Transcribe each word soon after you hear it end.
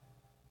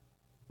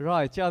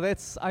Right, yeah,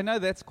 I know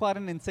that's quite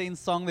an insane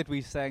song that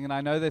we sang, and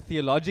I know that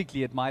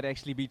theologically it might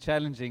actually be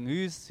challenging.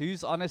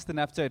 Who's honest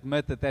enough to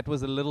admit that that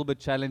was a little bit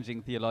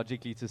challenging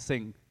theologically to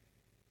sing?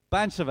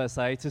 Bunch of us,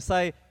 eh? To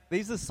say,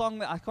 there's a song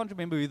that, I can't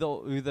remember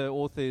who the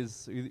author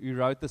is, who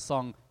wrote the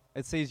song.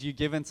 It says, you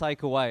give and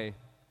take away.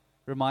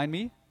 Remind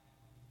me?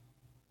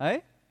 Eh?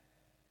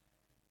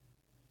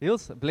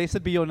 Yes,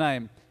 blessed be your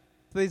name.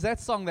 So there's that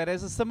song that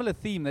has a similar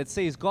theme that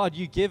says, God,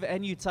 you give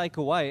and you take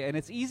away. And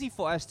it's easy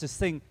for us to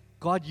sing,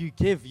 God, you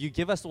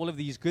give us all of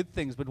these good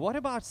things. But what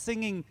about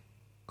singing,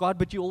 God,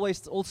 but you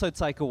always also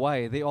take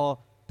away? There are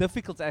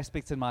difficult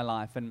aspects in my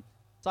life. And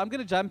so I'm going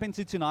to jump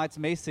into tonight's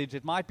message.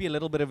 It might be a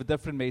little bit of a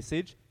different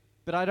message,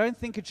 but I don't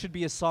think it should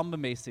be a somber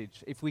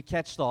message if we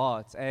catch the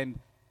heart. And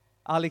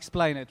I'll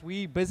explain it.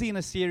 We're busy in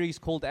a series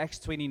called Acts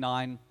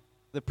 29.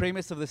 The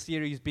premise of the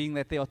series being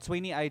that there are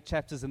 28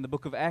 chapters in the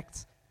book of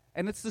Acts.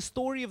 And it's the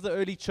story of the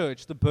early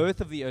church, the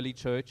birth of the early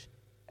church.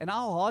 And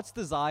our heart's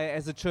desire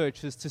as a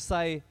church is to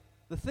say,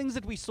 the things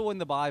that we saw in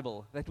the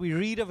Bible, that we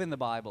read of in the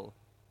Bible,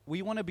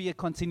 we want to be a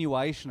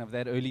continuation of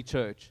that early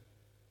church.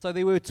 So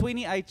there were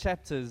 28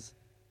 chapters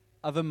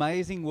of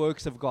amazing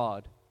works of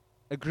God.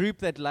 A group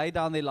that laid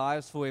down their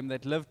lives for Him,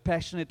 that lived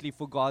passionately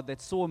for God,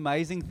 that saw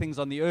amazing things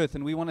on the earth.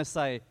 And we want to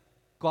say,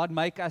 God,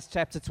 make us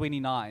chapter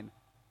 29.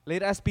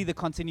 Let us be the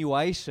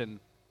continuation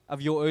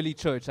of your early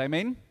church.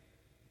 Amen?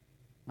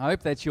 I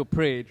hope that's your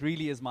prayer. It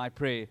really is my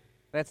prayer.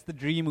 That's the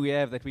dream we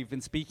have that we've been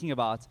speaking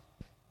about.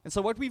 And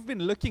so what we've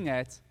been looking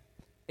at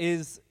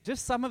is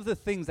just some of the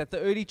things that the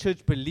early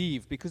church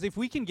believed, because if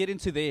we can get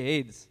into their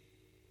heads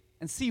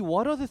and see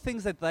what are the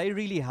things that they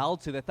really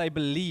held to, that they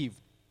believed,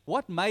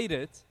 what made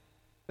it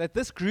that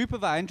this group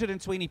of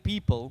 120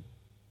 people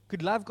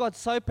could love God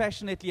so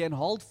passionately and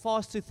hold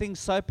fast to things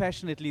so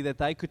passionately that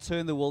they could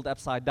turn the world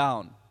upside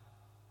down.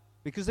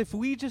 Because if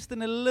we just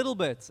in a little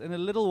bit, in a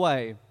little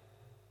way,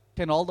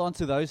 can hold on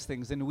to those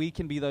things, then we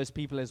can be those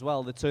people as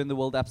well that turn the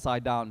world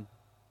upside down.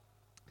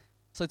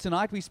 So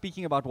tonight we're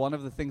speaking about one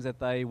of the things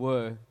that they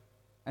were,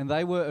 and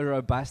they were a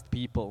robust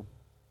people,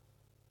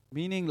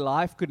 meaning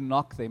life could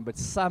knock them, but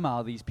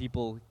somehow these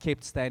people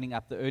kept standing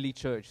up, the early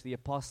church, the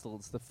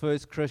apostles, the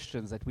first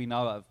Christians that we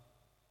know of.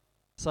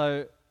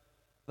 So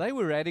they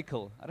were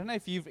radical. I don't know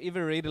if you've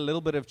ever read a little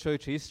bit of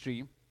church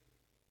history,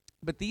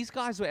 but these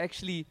guys were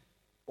actually,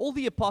 all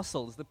the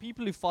apostles, the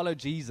people who followed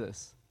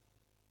Jesus,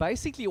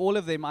 basically all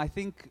of them, I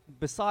think,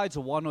 besides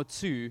one or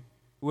two,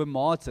 were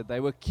martyred. They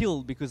were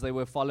killed because they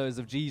were followers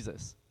of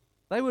Jesus.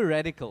 They were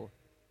radical.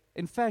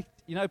 In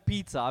fact, you know,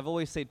 Peter, I've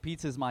always said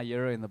Peter's my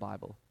hero in the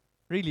Bible.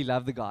 Really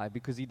love the guy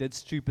because he did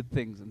stupid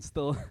things and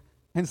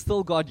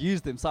still God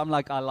used him. So I'm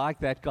like, I like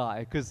that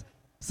guy because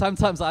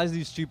sometimes I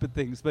do stupid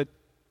things. But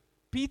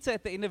Peter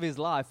at the end of his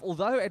life,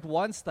 although at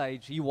one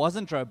stage he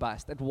wasn't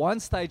robust, at one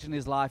stage in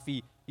his life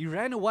he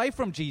ran away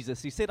from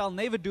Jesus. He said, I'll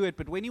never do it.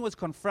 But when he was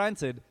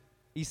confronted,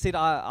 he said,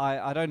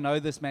 I don't know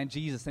this man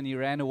Jesus, and he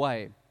ran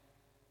away.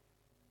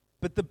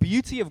 But the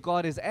beauty of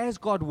God is as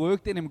God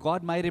worked in him,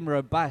 God made him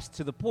robust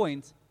to the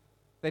point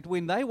that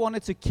when they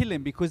wanted to kill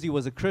him because he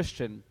was a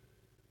Christian,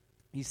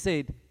 he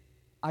said,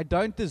 I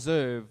don't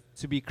deserve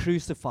to be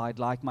crucified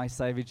like my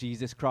Savior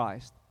Jesus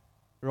Christ.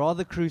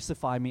 Rather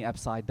crucify me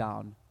upside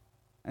down.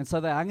 And so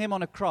they hung him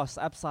on a cross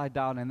upside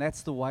down, and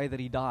that's the way that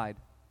he died.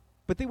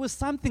 But there was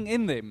something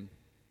in them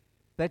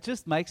that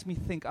just makes me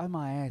think, oh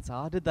my head,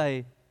 how did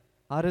they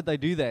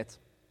do that?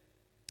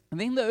 And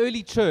then the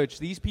early church,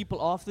 these people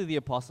after the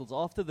apostles,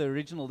 after the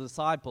original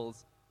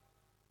disciples,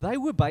 they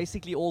were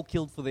basically all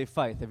killed for their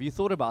faith. Have you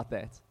thought about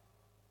that?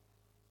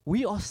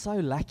 We are so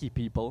lucky,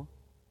 people.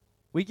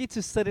 We get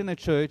to sit in a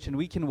church and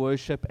we can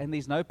worship and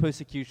there's no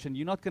persecution.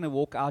 You're not going to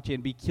walk out here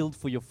and be killed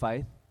for your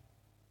faith.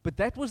 But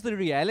that was the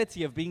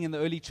reality of being in the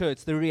early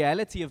church, the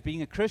reality of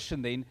being a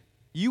Christian then.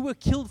 You were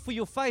killed for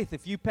your faith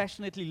if you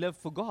passionately lived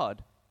for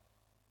God.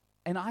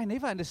 And I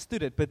never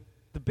understood it, but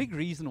the big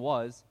reason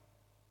was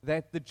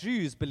that the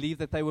Jews believed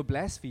that they were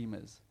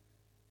blasphemers.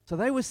 So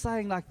they were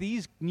saying, like,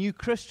 these new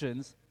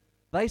Christians,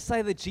 they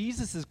say that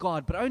Jesus is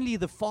God, but only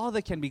the Father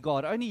can be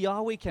God, only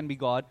Yahweh can be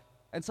God,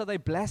 and so they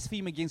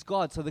blaspheme against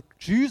God. So the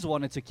Jews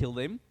wanted to kill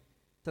them,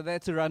 so they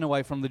had to run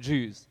away from the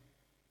Jews.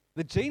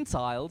 The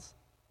Gentiles,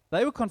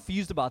 they were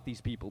confused about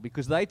these people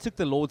because they took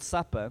the Lord's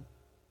Supper,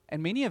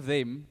 and many of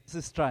them, this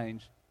is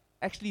strange,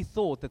 actually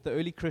thought that the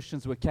early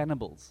Christians were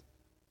cannibals,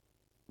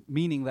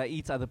 meaning they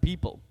eat other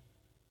people.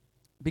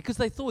 Because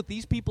they thought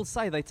these people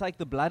say they take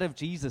the blood of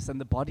Jesus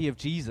and the body of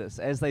Jesus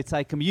as they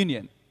take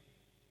communion.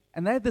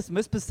 And they had this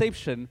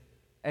misperception,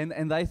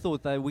 and they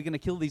thought that we're going to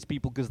kill these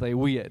people because they're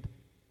weird.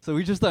 So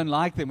we just don't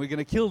like them, we're going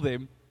to kill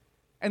them.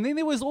 And then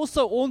there was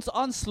also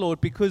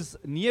onslaught because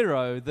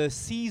Nero, the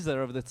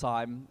Caesar of the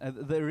time,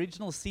 the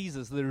original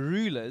Caesars, the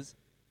rulers,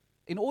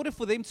 in order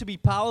for them to be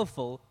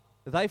powerful,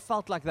 they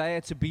felt like they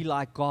had to be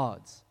like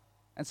gods.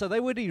 And so they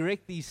would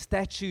erect these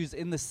statues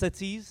in the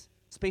cities,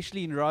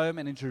 especially in Rome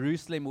and in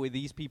Jerusalem where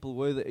these people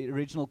were, the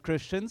original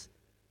Christians.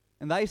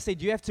 And they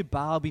said, you have to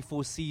bow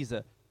before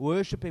Caesar,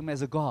 worship him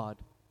as a god.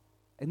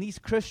 And these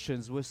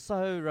Christians were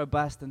so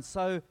robust and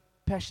so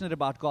passionate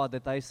about God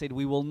that they said,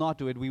 we will not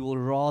do it, we will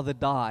rather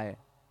die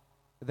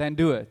than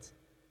do it.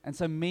 And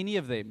so many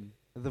of them,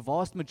 the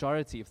vast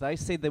majority, if they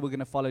said they were going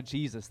to follow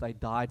Jesus, they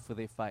died for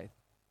their faith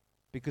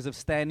because of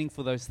standing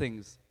for those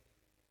things.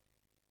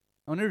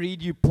 I want to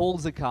read you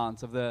Paul's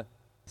account of the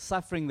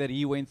suffering that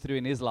he went through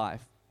in his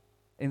life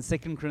in 2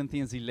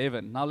 Corinthians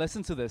 11. Now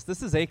listen to this.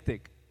 This is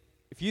hectic.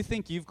 If you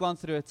think you've gone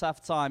through a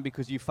tough time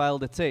because you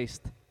failed a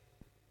test,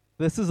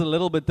 this is a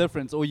little bit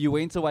different. Or you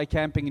went away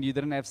camping and you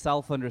didn't have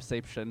cell phone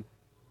reception.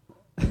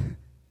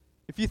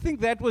 If you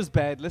think that was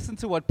bad, listen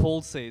to what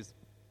Paul says.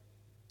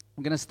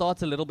 I'm going to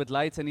start a little bit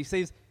late. And he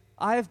says,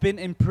 I have been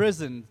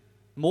imprisoned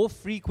more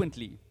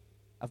frequently.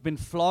 I've been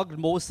flogged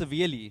more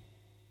severely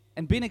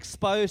and been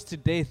exposed to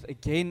death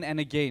again and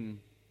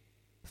again.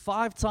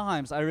 5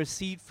 times I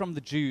received from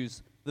the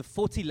Jews the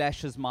 40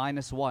 lashes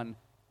minus 1.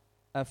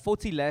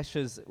 40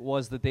 lashes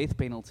was the death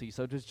penalty,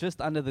 so it was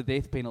just under the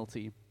death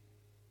penalty.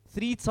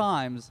 3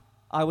 times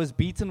I was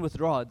beaten with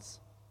rods.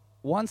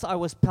 Once I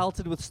was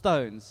pelted with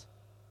stones.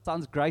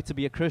 Sounds great to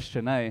be a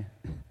Christian, eh?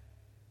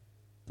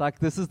 It's like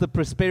this is the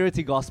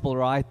prosperity gospel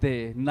right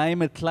there.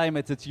 Name it, claim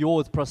it, it's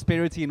yours.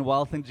 Prosperity and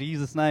wealth in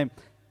Jesus' name.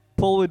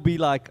 Paul would be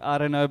like, I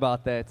don't know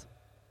about that.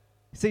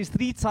 He says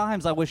 3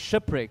 times I was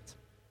shipwrecked.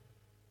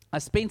 I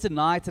spent a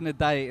night and a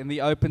day in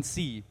the open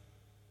sea.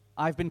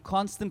 I've been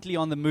constantly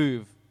on the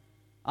move.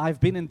 I've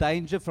been in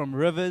danger from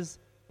rivers,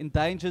 in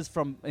danger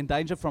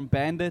from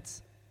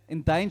bandits,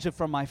 in danger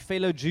from my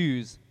fellow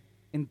Jews,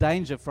 in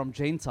danger from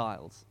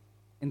Gentiles,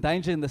 in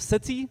danger in the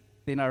city,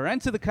 then I ran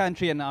to the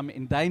country and I'm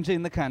in danger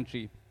in the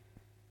country,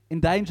 in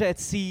danger at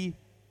sea,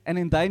 and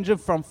in danger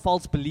from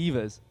false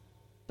believers.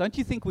 Don't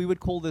you think we would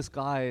call this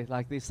guy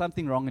like there's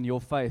something wrong in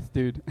your faith,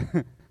 dude?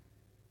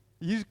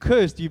 You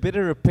cursed, you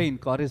better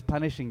repent, God is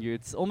punishing you.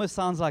 It almost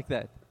sounds like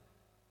that.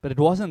 But it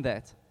wasn't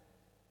that.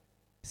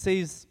 It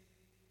says,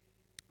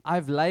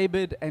 I've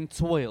labored and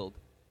toiled,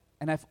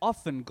 and have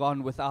often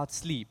gone without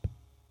sleep.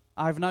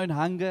 I've known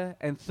hunger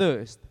and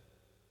thirst,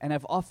 and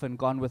have often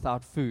gone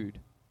without food.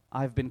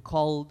 I've been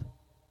cold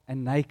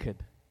and naked.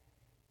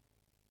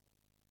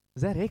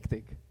 Is that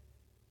hectic?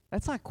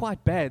 That's like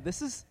quite bad.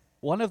 This is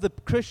one of the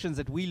Christians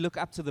that we look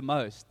up to the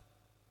most.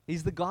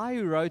 He's the guy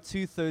who wrote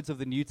 2/3 of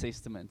the New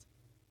Testament.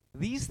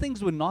 These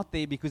things were not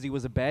there because he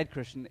was a bad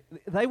Christian.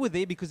 They were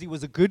there because he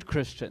was a good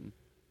Christian.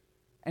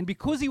 And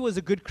because he was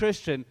a good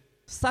Christian,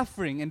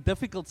 suffering and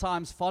difficult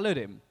times followed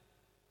him.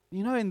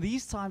 You know, in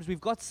these times,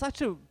 we've got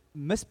such a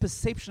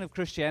misperception of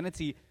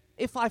Christianity.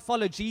 If I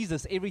follow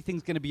Jesus,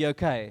 everything's going to be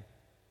okay.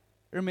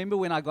 Remember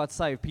when I got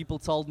saved, people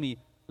told me,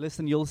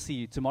 listen, you'll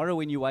see, tomorrow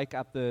when you wake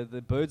up,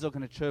 the birds are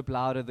going to chirp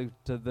louder,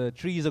 the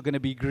trees are going to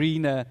be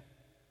greener,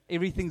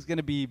 everything's going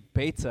to be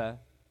better.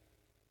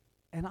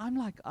 And I'm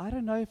like, I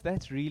don't know if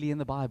that's really in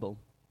the Bible.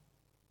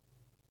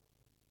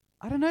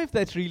 I don't know if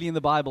that's really in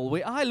the Bible.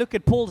 Where I look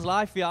at Paul's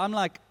life here, I'm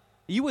like,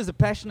 he was a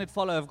passionate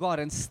follower of God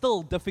and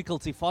still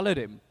difficulty followed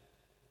him.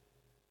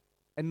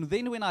 And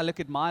then when I look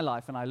at my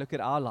life and I look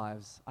at our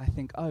lives, I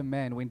think, oh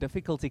man, when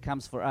difficulty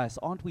comes for us,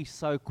 aren't we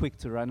so quick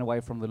to run away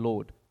from the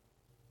Lord?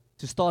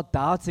 To start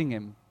doubting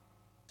Him,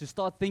 to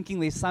start thinking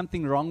there's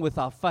something wrong with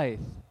our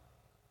faith.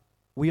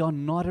 We are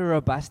not a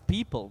robust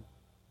people.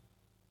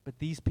 But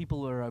these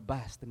people were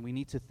robust, and we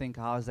need to think,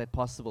 how is that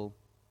possible?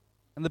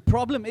 And the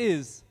problem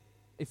is,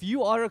 if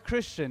you are a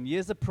Christian,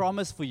 here's a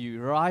promise for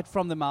you right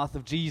from the mouth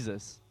of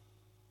Jesus.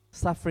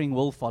 Suffering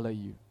will follow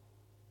you.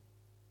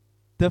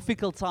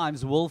 Difficult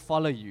times will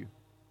follow you.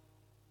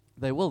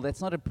 They will. That's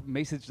not a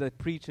message that I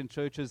preach in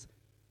churches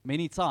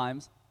many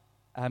times.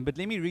 But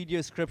let me read you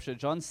a scripture.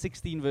 John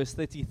 16, verse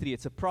 33.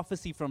 It's a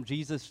prophecy from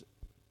Jesus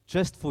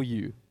just for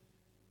you.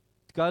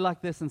 Go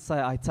like this and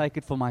say, I take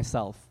it for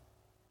myself.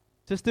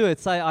 Just do it.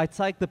 Say, I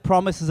take the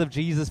promises of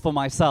Jesus for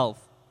myself.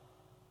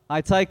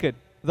 I take it.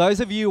 Those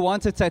of you who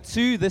want a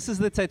tattoo, this is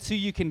the tattoo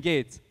you can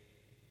get.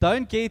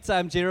 Don't get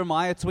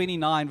Jeremiah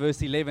 29,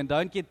 verse 11.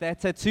 Don't get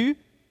that tattoo.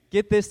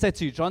 Get this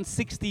tattoo, John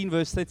 16,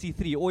 verse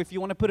 33. Or if you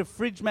want to put a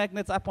fridge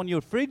magnet up on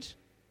your fridge,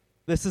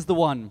 this is the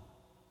one.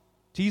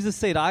 Jesus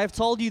said, I have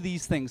told you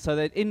these things so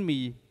that in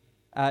me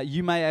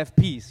you may have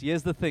peace.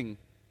 Here's the thing.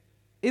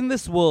 In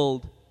this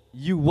world,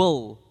 you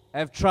will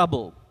have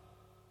trouble.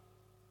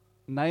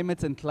 Name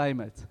it and claim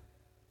it.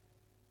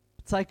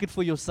 Take it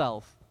for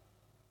yourself.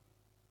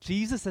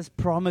 Jesus has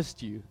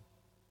promised you,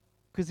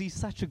 because He's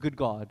such a good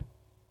God.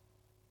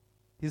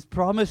 He's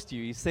promised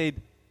you. He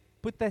said,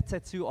 put that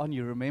tattoo on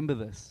you. Remember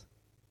this.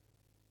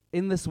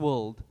 In this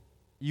world,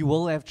 you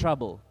will have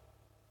trouble.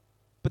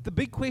 But the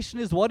big question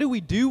is, what do we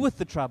do with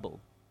the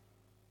trouble?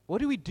 What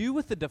do we do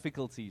with the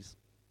difficulties?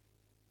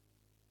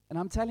 And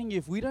I'm telling you,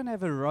 if we don't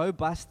have a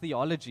robust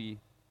theology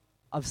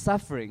of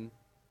suffering,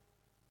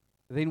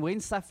 then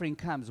when suffering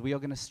comes, we are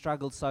going to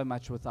struggle so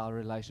much with our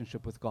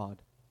relationship with God.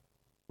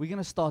 We're going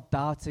to start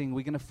doubting.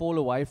 We're going to fall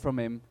away from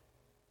Him.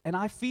 And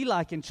I feel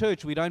like in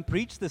church, we don't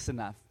preach this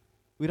enough.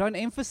 We don't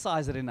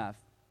emphasize it enough.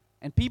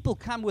 And people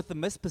come with the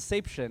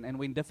misperception, and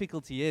when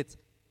difficulty hits,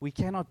 we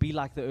cannot be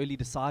like the early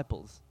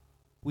disciples.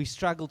 We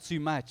struggle too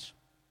much.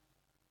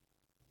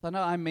 So I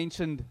know I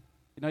mentioned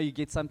you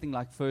get something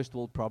like first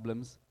world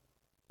problems.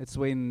 It's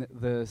when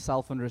the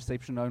cell phone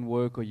reception don't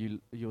work, or your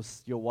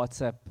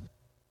WhatsApp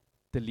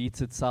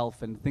deletes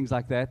itself and things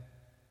like that.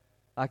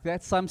 Like,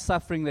 that's some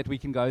suffering that we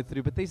can go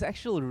through, but there's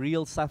actual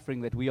real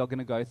suffering that we are going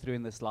to go through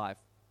in this life.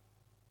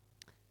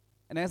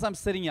 And as I'm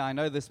sitting here, I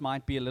know this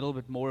might be a little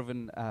bit more of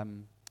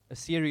a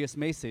serious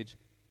message,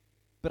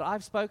 but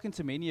I've spoken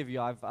to many of you.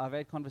 I've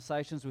had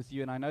conversations with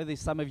you, and I know there's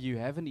some of you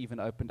who haven't even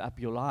opened up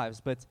your lives,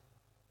 but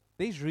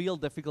there's real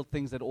difficult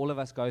things that all of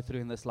us go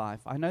through in this life.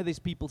 I know there's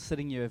people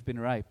sitting here who have been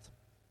raped.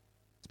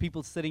 There's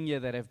people sitting here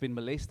that have been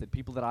molested,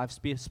 people that I've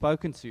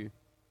spoken to.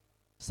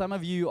 Some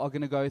of you are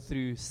going to go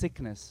through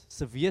sickness,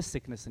 severe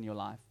sickness in your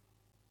life.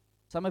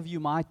 Some of you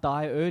might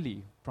die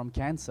early from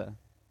cancer.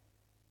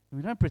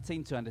 We don't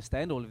pretend to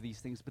understand all of these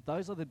things, but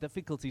those are the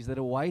difficulties that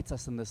await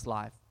us in this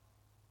life.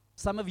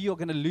 Some of you are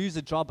going to lose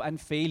a job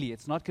unfairly.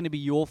 It's not going to be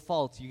your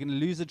fault. You're going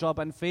to lose a job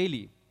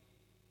unfairly.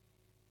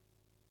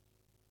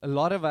 A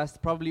lot of us,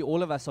 probably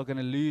all of us, are going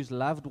to lose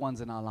loved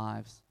ones in our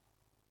lives.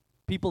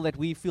 People that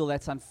we feel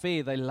that's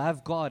unfair, they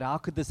love God. How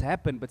could this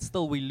happen? But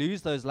still we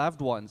lose those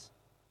loved ones.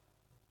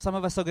 Some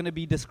of us are going to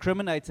be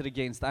discriminated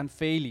against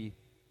unfairly.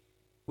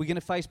 We're going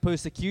to face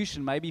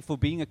persecution. Maybe for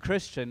being a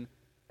Christian,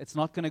 it's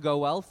not going to go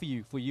well for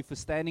you for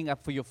standing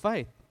up for your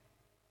faith.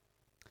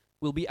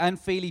 We'll be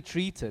unfairly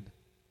treated.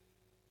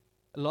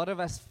 A lot of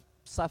us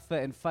suffer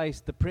and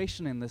face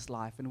depression in this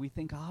life, and we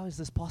think, how is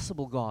this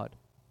possible, God?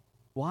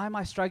 Why am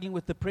I struggling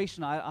with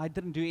depression? I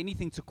didn't do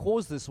anything to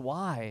cause this.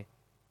 Why?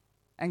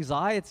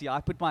 Anxiety. I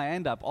put my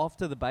hand up.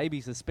 After the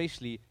babies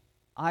especially,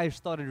 I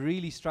started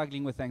really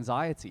struggling with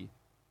anxiety.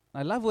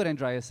 I love what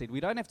Andrea said.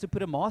 We don't have to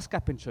put a mask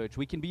up in church.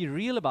 We can be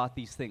real about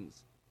these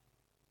things.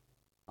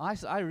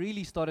 I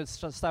really started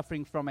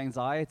suffering from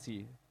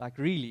anxiety, like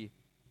really,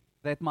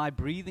 that my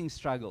breathing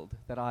struggled,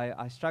 that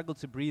I struggled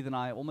to breathe, and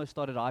I almost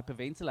started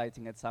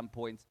hyperventilating at some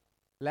point.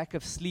 Lack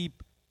of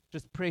sleep,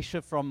 just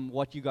pressure from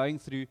what you're going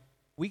through.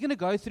 We're going to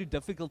go through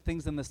difficult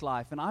things in this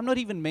life, and I'm not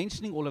even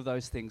mentioning all of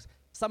those things.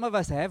 Some of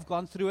us have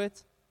gone through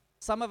it.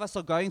 Some of us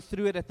are going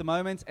through it at the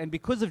moment, and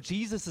because of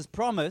Jesus'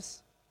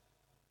 promise,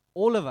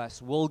 all of us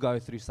will go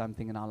through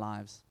something in our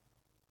lives.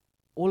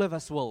 All of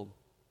us will.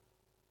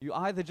 You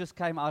either just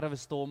came out of a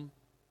storm,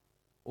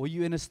 or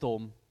you're in a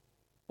storm,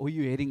 or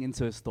you're heading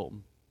into a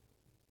storm.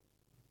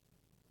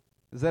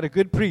 Is that a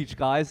good preach,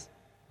 guys?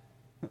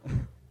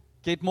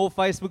 Get more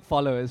Facebook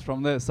followers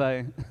from this,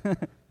 eh?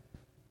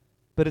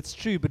 But it's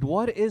true. But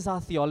what is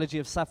our theology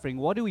of suffering?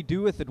 What do we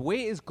do with it? Where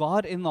is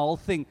God in the whole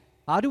thing?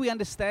 How do we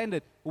understand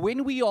it?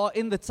 When we are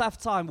in the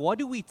tough time, what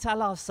do we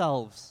tell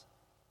ourselves?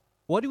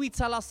 What do we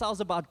tell ourselves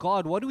about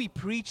God? What do we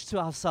preach to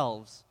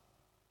ourselves?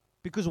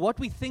 Because what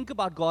we think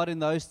about God in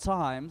those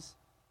times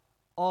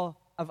are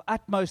of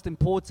utmost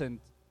importance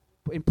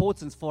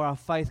for our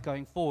faith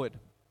going forward.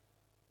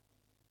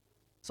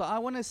 So I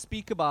want to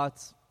speak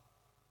about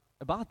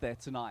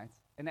that tonight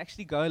and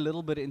actually go a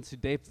little bit into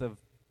depth of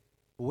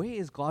where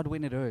is God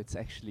when it hurts,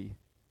 actually?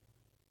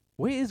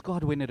 Where is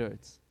God when it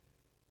hurts?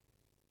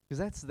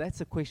 Because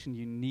that's a question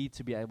you need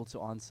to be able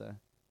to answer.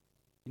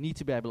 You need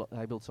to be able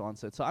to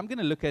answer it. So I'm going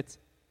to look at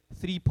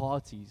 3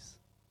 parties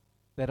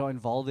that are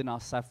involved in our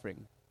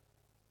suffering.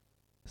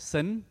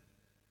 Sin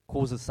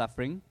causes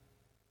suffering.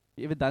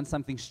 You ever done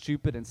something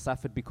stupid and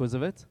suffered because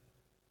of it?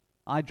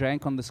 I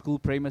drank on the school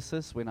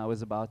premises when I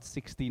was about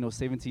 16 or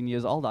 17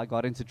 years old. I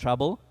got into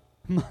trouble.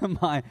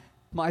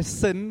 my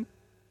sin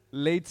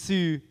led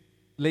to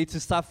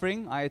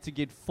suffering. I had to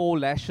get 4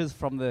 lashes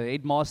from the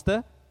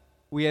headmaster.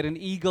 We had an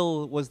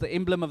eagle, was the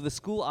emblem of the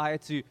school. I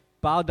had to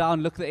bow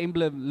down, look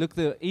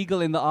the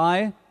eagle in the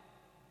eye,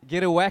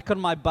 get a whack on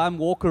my bum,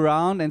 walk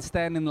around, and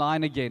stand in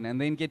line again, and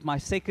then get my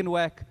 2nd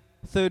whack,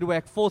 3rd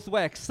whack, 4th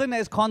whack. Sin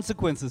has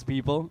consequences,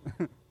 people.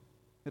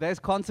 It has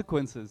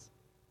consequences.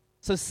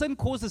 So sin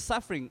causes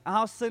suffering.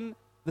 Our sin,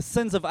 the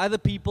sins of other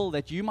people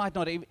that you might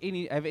not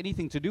have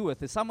anything to do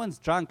with. If someone's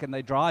drunk and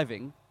they're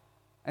driving,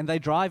 and they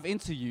drive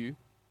into you,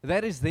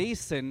 that is their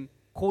sin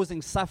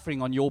causing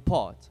suffering on your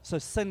part. So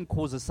sin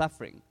causes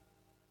suffering.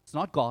 It's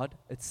not God,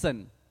 it's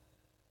sin.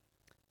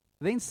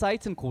 Then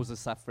Satan causes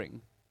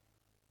suffering.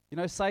 You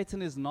know,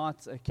 Satan is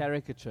not a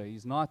caricature.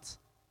 He's not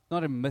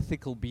a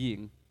mythical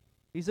being.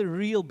 He's a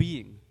real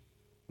being.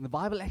 And the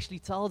Bible actually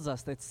tells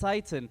us that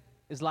Satan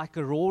is like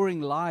a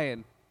roaring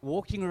lion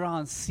walking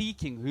around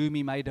seeking whom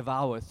he may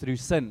devour through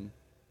sin.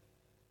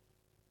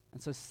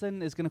 And so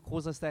sin is going to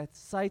cause us that.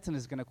 Satan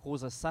is going to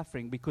cause us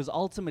suffering because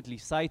ultimately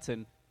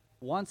Satan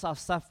wants our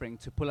suffering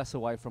to pull us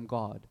away from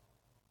God.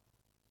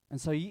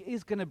 And so he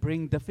is going to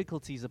bring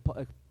difficulties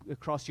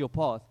across your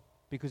path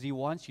because he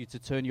wants you to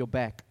turn your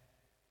back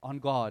on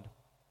God.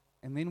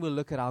 And then we'll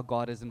look at how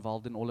God is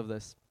involved in all of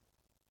this.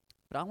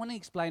 But I want to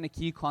explain a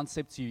key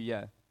concept to you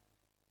here.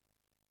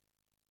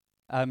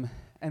 And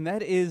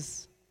that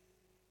is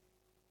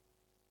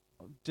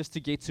just to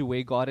get to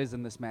where God is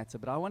in this matter.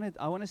 But I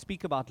want to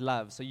speak about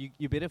love. So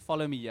you better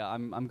follow me here.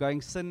 I'm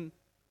going sin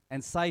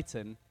and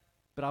Satan.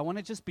 But I want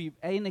to just be,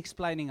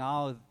 explaining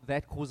how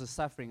that causes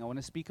suffering. I want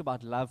to speak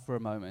about love for a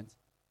moment.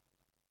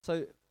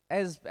 So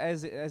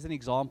as an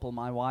example,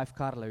 my wife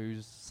Carla,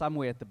 who's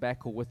somewhere at the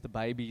back or with the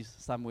babies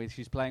somewhere,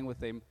 she's playing with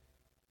them.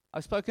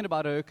 I've spoken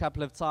about her a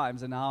couple of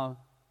times, and now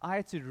I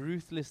had to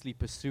ruthlessly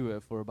pursue her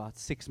for about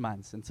 6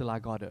 months until I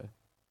got her.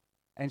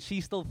 And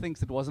she still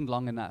thinks it wasn't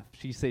long enough.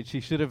 She said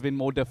she should have been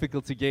more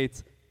difficult to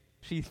get.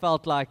 She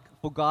felt like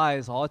for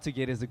guys, hard to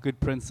get is a good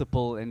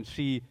principle, and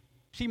she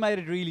made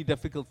it really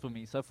difficult for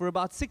me. So for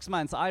about 6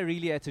 months, I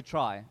really had to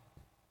try.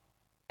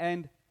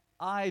 And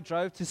I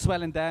drove to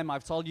Strydom.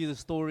 I've told you the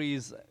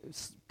stories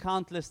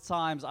countless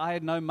times. I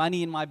had no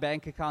money in my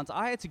bank account.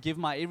 I had to give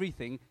my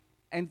everything.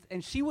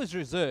 And she was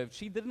reserved.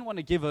 She didn't want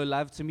to give her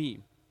love to me.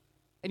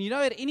 And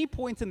at any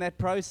point in that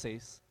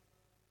process,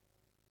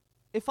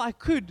 if I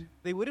could,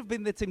 there would have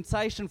been the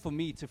temptation for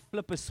me to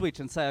flip a switch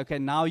and say, okay,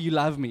 now you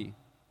love me.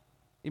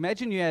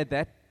 Imagine you had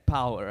that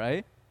power,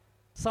 right?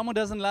 Someone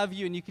doesn't love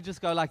you and you could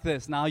just go like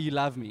this, now you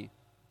love me.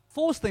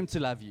 Force them to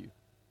love you.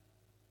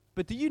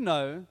 But do you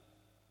know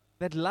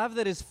that love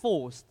that is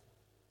forced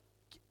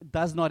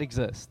does not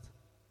exist?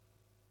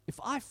 If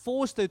I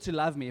forced her to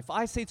love me, if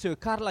I said to her,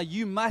 Carla,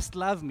 you must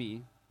love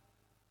me,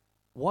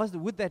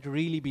 would that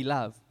really be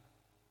love?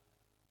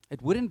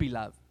 It wouldn't be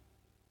love.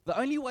 The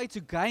only way to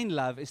gain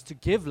love is to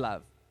give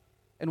love.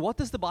 And what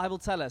does the Bible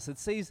tell us? It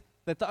says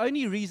that the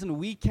only reason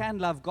we can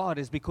love God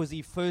is because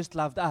He first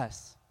loved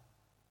us.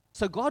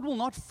 So God will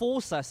not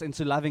force us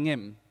into loving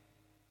Him.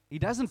 He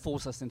doesn't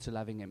force us into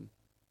loving Him.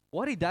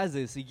 What He does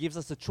is He gives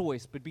us a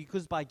choice, but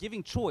because by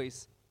giving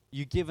choice,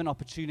 you give an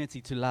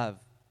opportunity to love.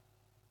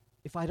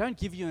 If I don't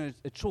give you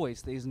a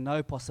choice, there is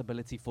no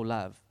possibility for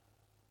love.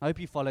 I hope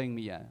you're following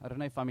me here. I don't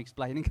know if I'm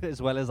explaining it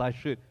as well as I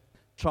should.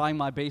 Trying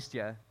my best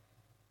here.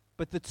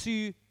 But the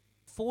two,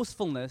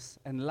 forcefulness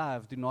and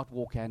love, do not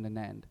walk hand in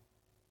hand.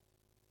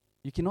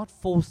 You cannot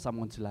force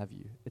someone to love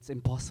you. It's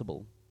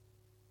impossible.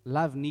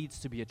 Love needs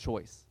to be a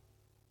choice.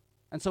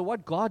 And so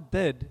what God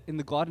did in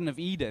the Garden of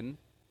Eden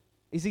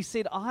is He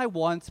said, I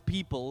want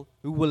people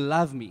who will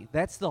love me.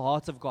 That's the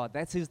heart of God.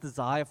 That's His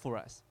desire for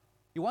us.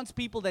 He wants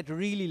people that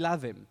really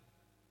love Him.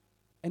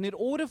 And in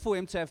order for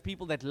Him to have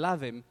people that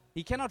love Him,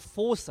 He cannot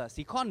force us.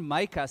 He can't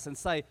make us and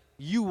say,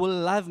 you will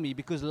love me,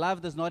 because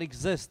love does not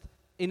exist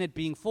in it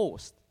being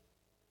forced.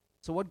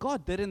 So what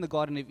God did in the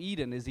Garden of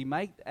Eden is He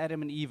made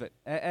Adam and Eve.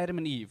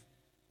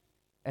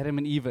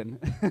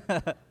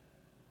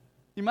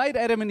 He made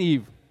Adam and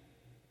Eve.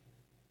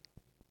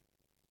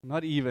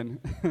 Not even.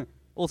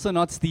 Also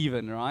not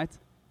Stephen, right?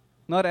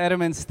 Not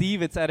Adam and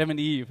Steve, it's Adam and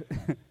Eve.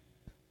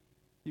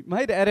 He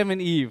made Adam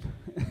and Eve.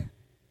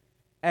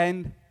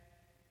 And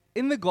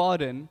in the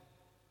garden,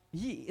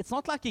 it's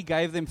not like He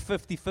gave them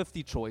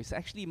 50-50 choice.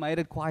 Actually, He made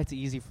it quite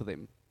easy for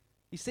them.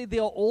 He said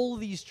there are all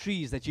these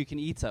trees that you can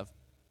eat of.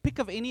 Pick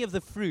of any of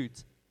the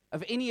fruit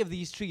of any of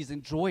these trees.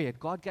 Enjoy it.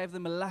 God gave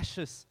them a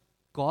luscious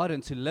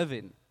garden to live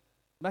in.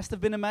 Must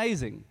have been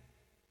amazing.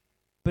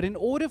 But in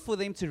order for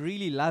them to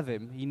really love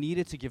Him, He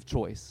needed to give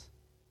choice.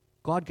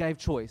 God gave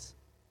choice.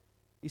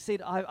 He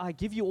said, I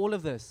give you all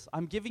of this.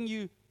 I'm giving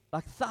you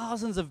like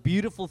thousands of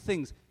beautiful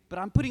things, but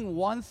I'm putting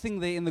one thing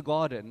there in the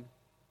garden,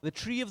 the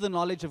tree of the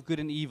knowledge of good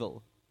and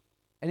evil.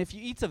 And if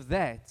you eat of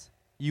that,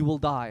 you will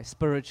die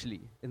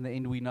spiritually. In the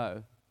end, we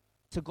know.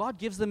 So God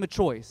gives them a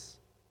choice.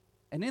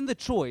 And in the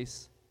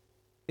choice,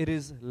 it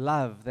is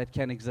love that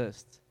can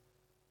exist.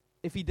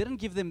 If He didn't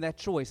give them that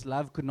choice,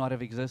 love could not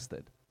have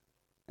existed.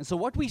 And so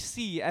what we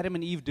see Adam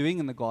and Eve doing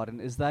in the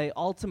garden is they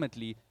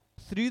ultimately,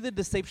 through the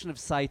deception of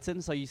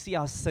Satan, so you see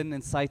how sin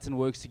and Satan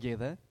works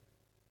together,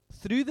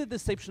 through the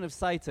deception of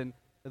Satan,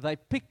 they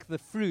pick the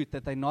fruit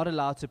that they're not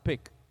allowed to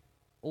pick.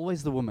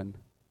 Always the woman.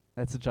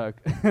 That's a joke.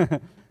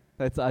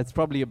 It's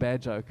probably a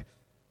bad joke.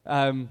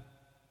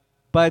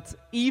 But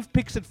Eve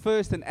picks it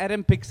first and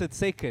Adam picks it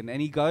second,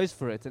 and he goes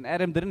for it. And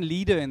Adam didn't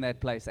lead her in that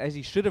place, as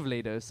he should have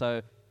led her.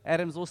 So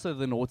Adam's also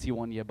the naughty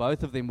one here.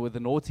 Both of them were the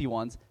naughty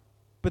ones.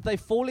 But they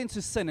fall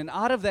into sin, and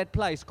out of that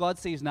place, God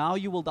says, now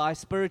you will die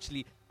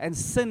spiritually, and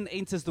sin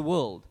enters the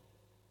world.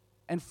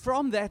 And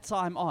from that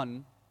time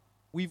on,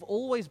 we've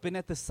always been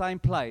at the same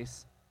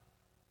place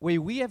where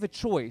we have a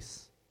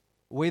choice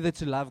whether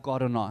to love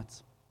God or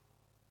not.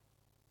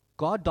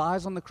 God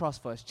dies on the cross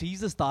for us.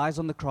 Jesus dies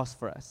on the cross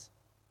for us.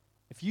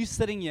 If you're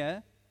sitting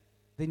here,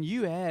 then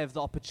you have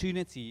the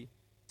opportunity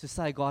to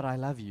say, God, I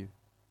love you.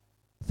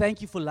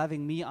 Thank you for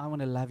loving me. I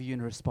want to love you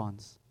in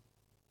response.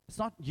 It's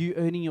not you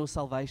earning your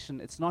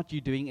salvation. It's not you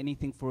doing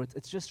anything for it.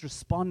 It's just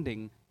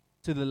responding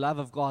to the love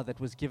of God that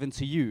was given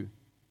to you.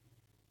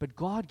 But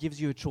God gives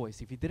you a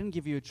choice. If He didn't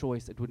give you a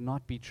choice, it would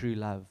not be true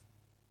love.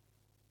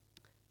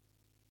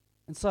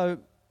 And so,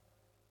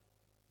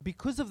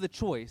 because of the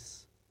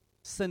choice,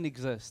 sin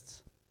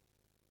exists.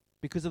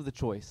 Because of the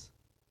choice.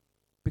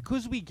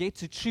 Because we get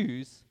to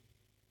choose,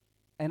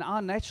 and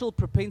our natural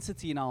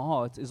propensity in our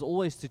heart is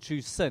always to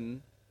choose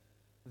sin,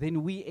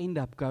 then we end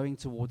up going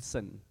towards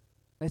sin.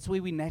 That's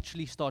where we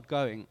naturally start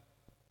going.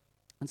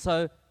 And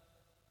so,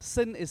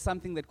 sin is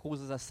something that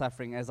causes us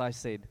suffering, as I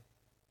said.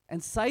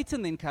 And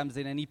Satan then comes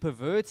in and he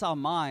perverts our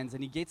minds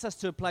and he gets us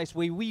to a place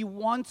where we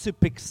want to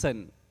pick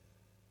sin.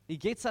 He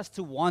gets us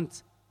to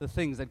want the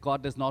things that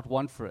God does not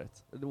want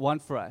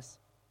for us.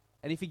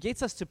 And if he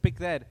gets us to pick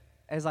that,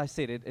 as I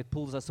said, it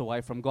pulls us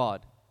away from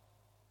God.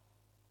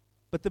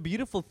 But the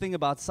beautiful thing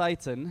about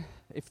Satan,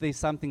 if there's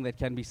something that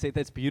can be said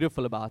that's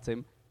beautiful about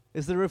him,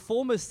 is the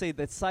reformers said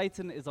that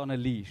Satan is on a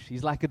leash.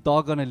 He's like a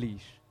dog on a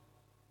leash.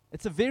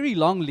 It's a very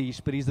long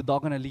leash, but he's a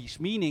dog on a leash,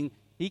 meaning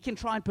he can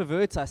try and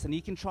pervert us and he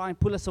can try and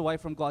pull us away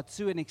from God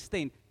to an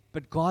extent,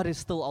 but God is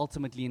still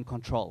ultimately in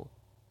control.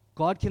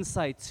 God can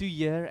say, to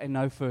here and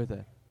no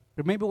further.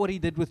 Remember what he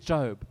did with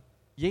Job.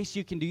 Yes,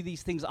 you can do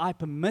these things. I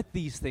permit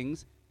these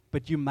things,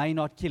 but you may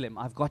not kill him.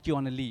 I've got you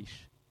on a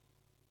leash.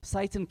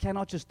 Satan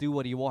cannot just do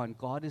what he wants.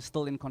 God is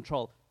still in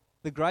control.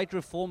 The great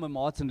reformer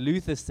Martin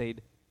Luther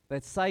said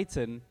that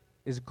Satan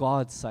is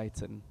God's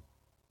Satan.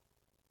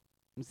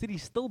 Instead, he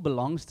still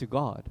belongs to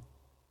God.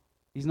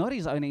 He's not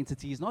his own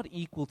entity. He's not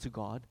equal to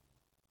God.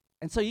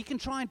 And so he can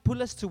try and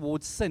pull us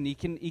towards sin. He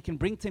can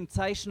bring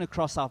temptation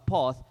across our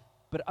path,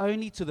 but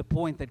only to the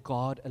point that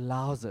God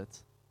allows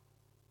it.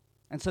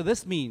 And so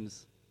this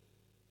means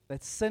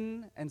that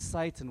sin and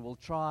Satan will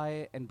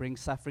try and bring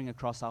suffering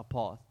across our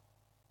path.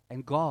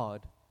 And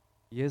God,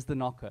 here's the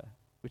knocker,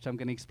 which I'm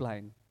going to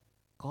explain.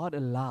 God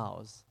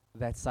allows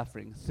that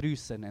suffering through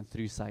sin and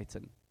through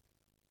Satan.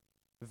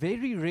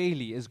 Very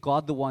rarely is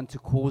God the one to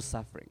cause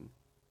suffering.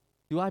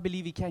 Do I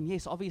believe he can?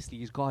 Yes, obviously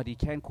he's God. He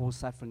can cause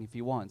suffering if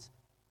he wants.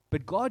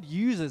 But God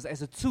uses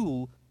as a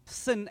tool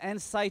sin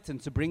and Satan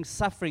to bring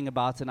suffering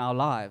about in our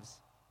lives.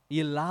 He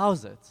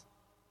allows it.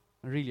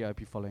 I really hope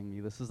you're following me.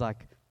 This is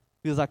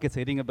feels like it's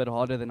hitting a bit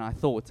harder than I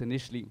thought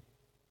initially.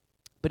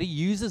 But he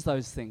uses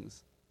those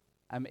things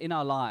in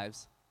our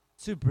lives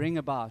to bring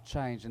about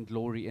change and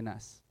glory in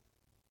us.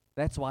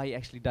 That's why he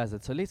actually does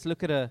it. So let's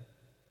look at a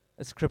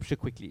scripture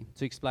quickly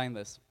to explain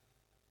this.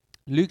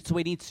 Luke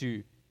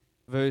 22,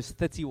 verse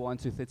 31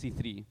 to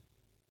 33.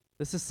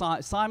 This is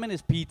Simon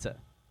is Peter.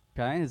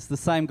 Okay, it's the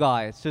same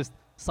guy. It's just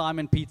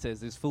Simon Peter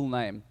is his full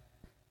name.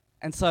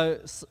 And so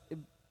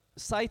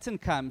Satan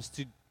comes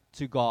to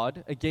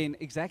God, again,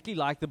 exactly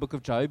like the book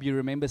of Job. You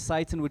remember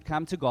Satan would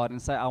come to God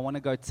and say, I want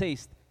to go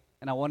test,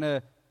 and I want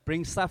to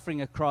bring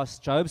suffering across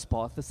Job's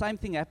path. The same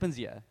thing happens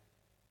here.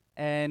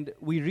 And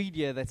we read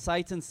here that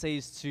Satan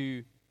says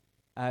to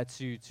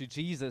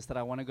Jesus that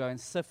I want to go and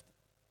sift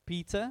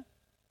Peter,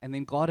 and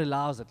then God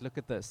allows it. Look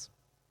at this.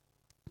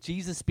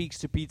 Jesus speaks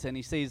to Peter, and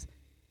he says,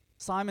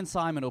 Simon,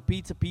 Simon, or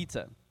Peter,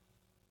 Peter,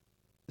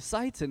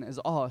 Satan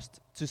is asked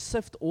to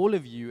sift all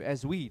of you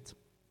as wheat.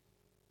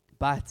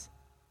 But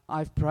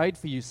I've prayed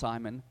for you,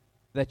 Simon,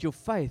 that your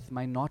faith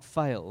may not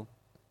fail.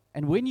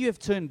 And when you have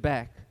turned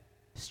back,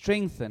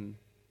 strengthen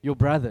your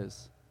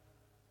brothers.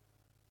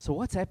 So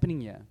what's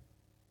happening here?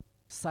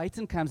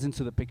 Satan comes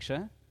into the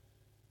picture.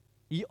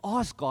 He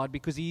asks God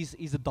because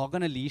he's a dog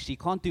on a leash. He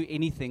can't do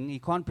anything. He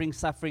can't bring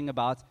suffering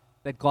about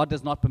that God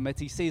does not permit.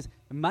 He says,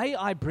 may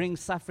I bring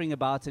suffering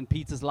about in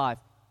Peter's life?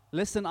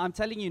 Listen, I'm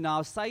telling you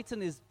now,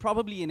 Satan is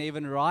probably in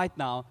heaven right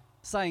now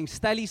saying,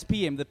 Stellies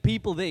PM, the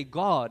people there,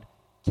 God,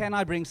 can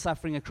I bring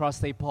suffering across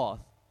their path?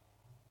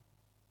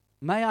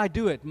 May I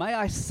do it? May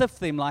I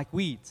sift them like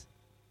wheat?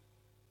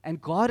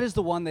 And God is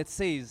the one that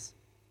says,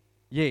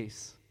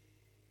 yes,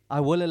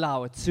 I will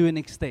allow it to an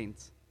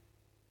extent.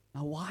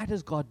 Now, why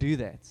does God do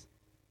that?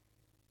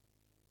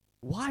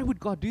 Why would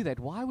God do that?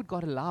 Why would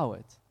God allow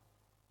it?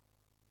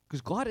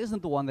 Because God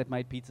isn't the one that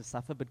made Peter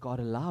suffer, but God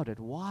allowed it.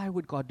 Why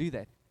would God do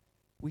that?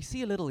 We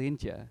see a little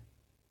hint here.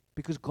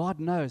 Because God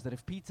knows that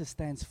if Peter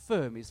stands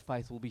firm, his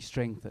faith will be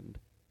strengthened.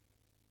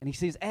 And he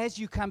says, as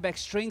you come back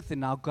strengthened,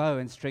 now go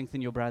and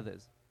strengthen your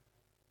brothers.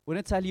 I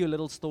want to tell you a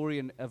little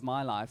story of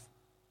my life.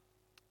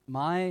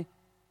 My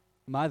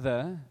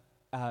mother,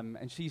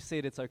 and she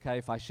said it's okay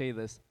if I share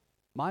this.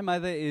 My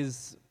mother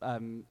is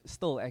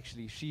still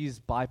actually, she's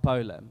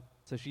bipolar.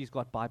 So she's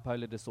got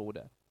bipolar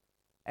disorder.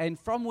 And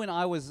from when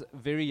I was a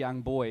very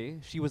young boy,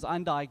 she was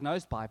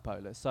undiagnosed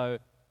bipolar. So I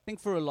think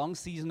for a long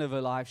season of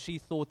her life, she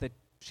thought that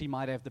she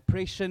might have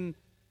depression,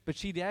 but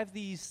she'd have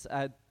these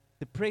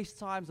depressed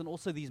times and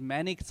also these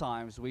manic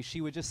times where she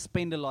would just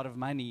spend a lot of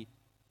money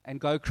and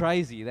go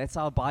crazy. That's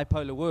how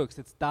bipolar works.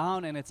 It's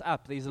down and it's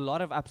up. There's a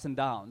lot of ups and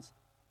downs.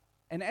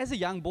 And as a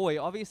young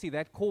boy, obviously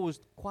that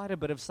caused quite a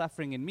bit of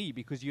suffering in me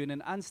because you're in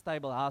an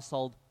unstable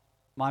household.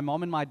 My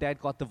mom and my dad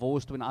got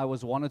divorced when I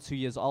was 1 or 2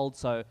 years old,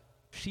 so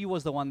she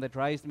was the one that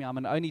raised me. I'm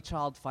an only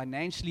child.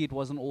 Financially, it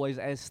wasn't always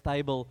as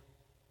stable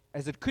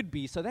as it could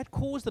be. So that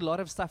caused a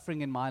lot of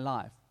suffering in my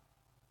life.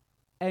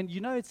 And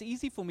you know, it's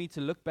easy for me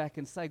to look back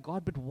and say,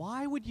 God, but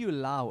why would you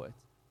allow it?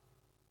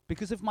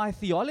 Because if my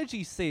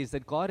theology says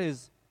that God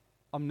is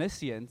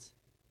omniscient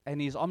and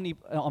He's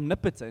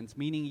omnipotent,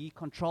 meaning He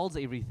controls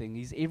everything,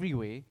 He's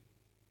everywhere,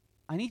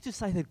 I need to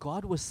say that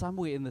God was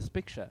somewhere in this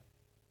picture.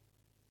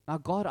 Now,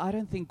 God, I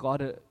don't think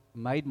God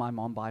made my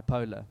mom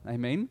bipolar.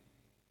 Amen?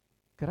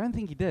 I don't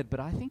think He did, but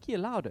I think He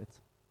allowed it.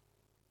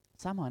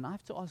 Somehow, and I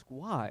have to ask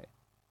why.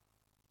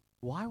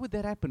 Why would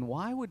that happen?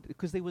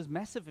 Because there was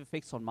massive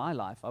effects on my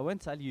life. I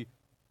won't tell you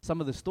some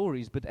of the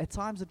stories, but at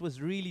times it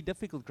was really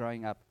difficult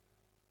growing up.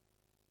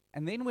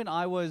 And then when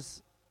I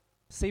was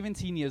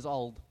 17 years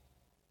old,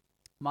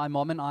 my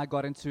mom and I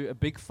got into a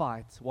big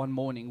fight one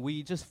morning.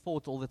 We just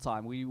fought all the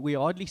time. We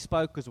hardly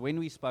spoke because when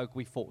we spoke,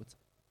 we fought.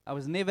 I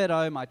was never at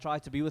home. I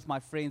tried to be with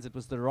my friends. It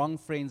was the wrong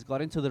friends, got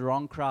into the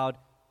wrong crowd,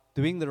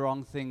 doing the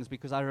wrong things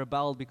because I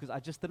rebelled, because I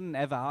just didn't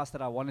have a house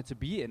that I wanted to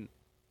be in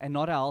and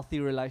not a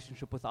healthy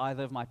relationship with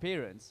either of my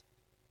parents.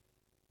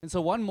 And so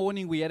one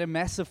morning we had a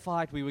massive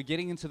fight. We were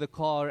getting into the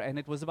car and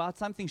it was about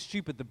something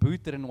stupid. The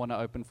boot didn't want to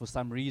open for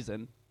some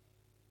reason.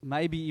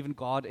 Maybe even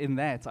God in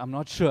that, I'm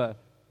not sure.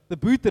 The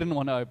boot didn't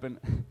want to open.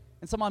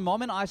 And so my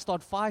mom and I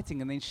start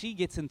fighting, and then she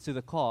gets into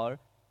the car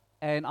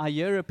and I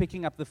hear her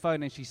picking up the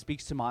phone and she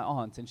speaks to my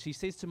aunt. And she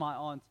says to my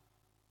aunt,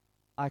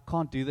 I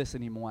can't do this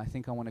anymore. I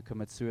think I want to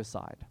commit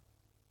suicide.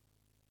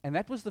 And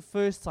that was the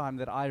first time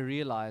that I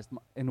realized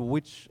in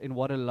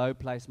what a low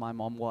place my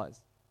mom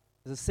was.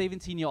 As a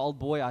 17-year-old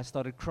boy, I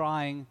started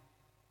crying,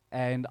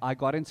 and I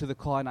got into the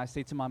car, and I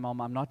said to my mom,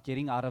 I'm not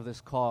getting out of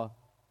this car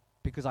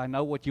because I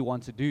know what you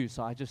want to do,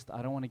 so I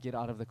don't want to get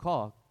out of the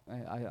car.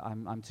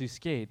 I'm too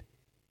scared.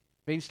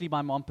 Eventually,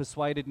 my mom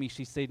persuaded me.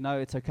 She said, no,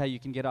 it's okay, you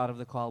can get out of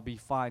the car, I'll be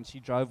fine. She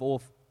drove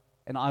off,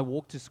 and I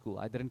walked to school.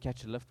 I didn't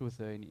catch a lift with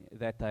her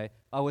that day.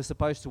 I was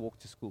supposed to walk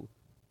to school.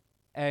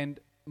 And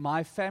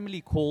my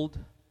family called,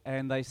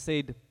 and they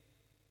said,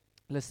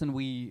 listen,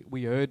 we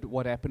heard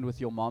what happened with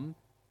your mom,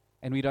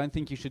 and we don't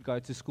think you should go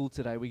to school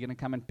today. We're going to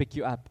come and pick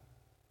you up.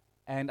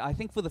 And I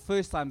think for the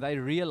first time, they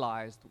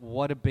realized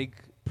what a big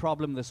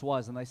problem this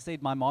was. And they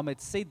said my mom had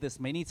said this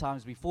many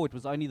times before. It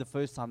was only the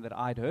first time that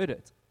I'd heard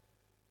it.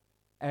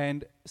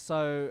 And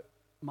so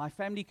my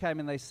family came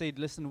and they said,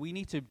 listen, we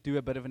need to do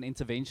a bit of an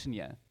intervention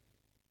here.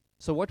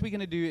 So what we're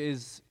going to do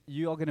is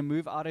you are going to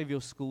move out of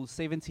your school,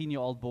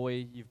 17-year-old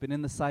boy. You've been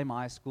in the same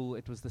high school.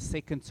 It was the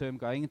second term,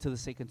 going into the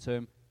second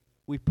term.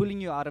 We're pulling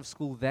you out of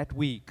school that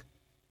week,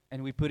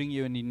 and we're putting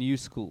you in a new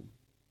school.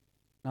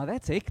 Now,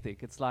 that's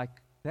hectic. It's like,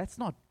 that's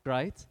not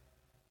great.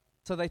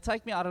 So they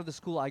take me out of the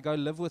school. I go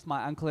live with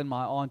my uncle and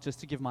my aunt just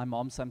to give my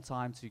mom some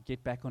time to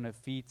get back on her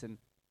feet and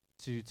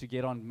to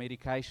get on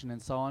medication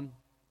and so on.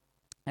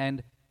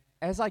 And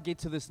as I get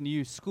to this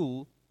new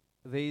school,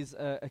 there's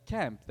a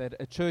camp that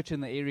a church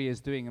in the area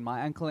is doing, and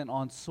my uncle and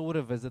aunt sort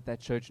of visit that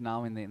church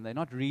now and then. They're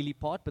not really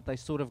part, but they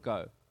sort of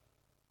go.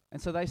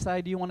 And so they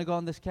say, do you want to go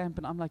on this camp?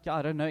 And I'm like, yeah,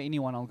 I don't know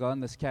anyone. I'll go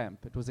on this camp.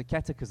 It was a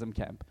catechism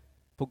camp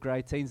for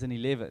grade 10s and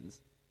 11s.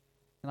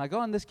 And I go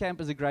on this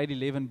camp as a grade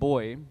 11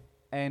 boy,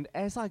 and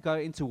as I go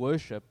into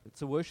worship,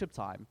 it's a worship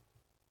time.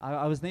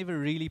 I was never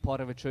really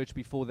part of a church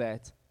before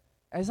that.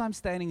 As I'm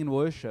standing in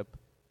worship,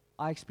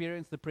 I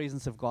experience the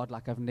presence of God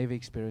like I've never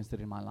experienced it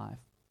in my life.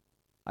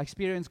 I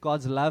experienced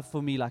God's love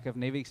for me like I've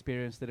never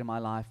experienced it in my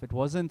life. It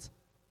wasn't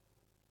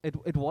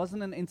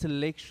an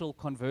intellectual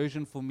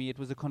conversion for me. It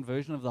was a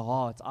conversion of the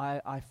heart.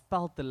 I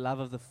felt the love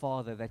of the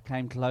Father that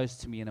came close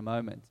to me in a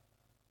moment.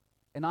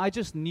 And I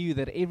just knew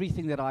that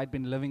everything that I'd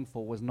been living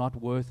for was not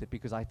worth it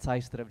because I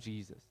tasted of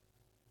Jesus.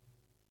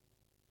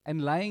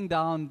 And laying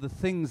down the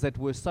things that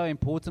were so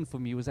important for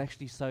me was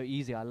actually so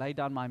easy. I laid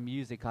down my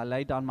music. I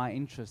laid down my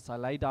interests. I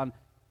laid down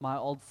my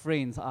old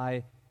friends.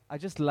 I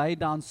just laid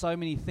down so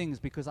many things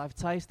because I've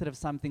tasted of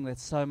something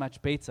that's so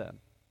much better.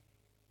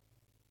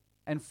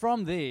 And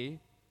from there,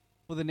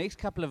 for the next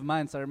couple of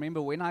months, I remember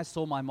when I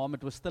saw my mom,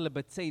 it was still a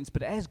bit tense.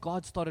 But as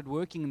God started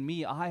working in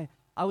me, I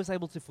was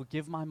able to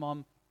forgive my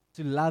mom,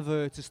 to love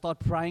her, to start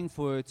praying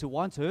for her, to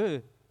want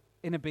her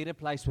in a better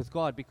place with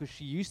God because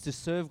she used to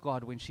serve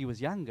God when she was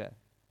younger.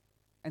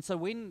 And so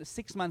when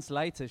 6 months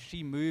later,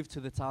 she moved to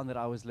the town that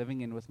I was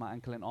living in with my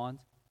uncle and aunt,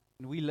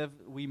 and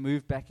we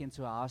moved back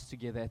into our house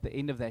together at the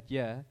end of that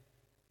year,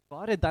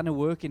 God had done a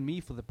work in me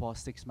for the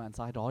past 6 months.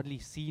 I'd hardly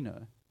seen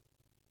her.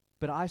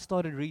 But I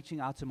started reaching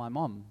out to my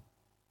mom,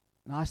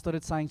 and I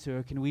started saying to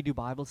her, can we do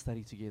Bible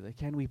study together?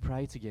 Can we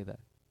pray together?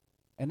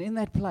 And in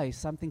that place,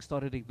 something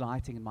started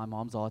igniting in my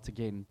mom's heart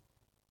again.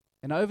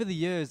 And over the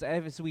years,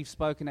 as we've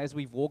spoken, as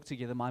we've walked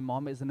together, my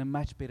mom is in a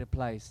much better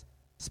place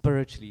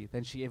spiritually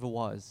than she ever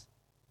was.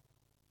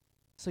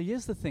 So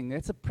here's the thing,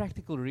 that's a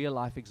practical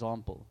real-life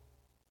example.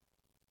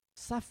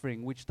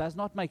 Suffering, which does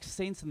not make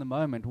sense in the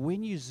moment,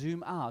 when you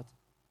zoom out,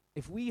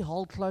 if we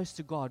hold close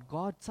to God,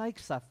 God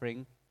takes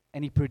suffering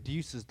and He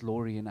produces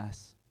glory in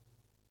us.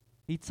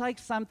 He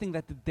takes something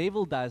that the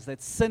devil does,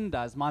 that sin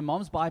does. My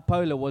mom's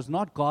bipolar was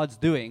not God's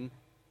doing.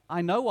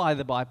 I know why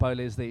the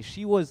bipolar is there.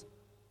 She was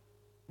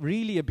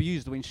really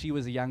abused when she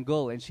was a young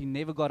girl, and she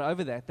never got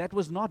over that. That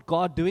was not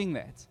God doing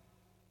that.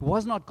 It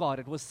was not God.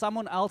 It was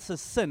someone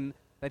else's sin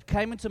that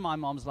came into my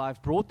mom's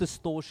life, brought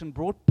distortion,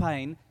 brought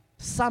pain.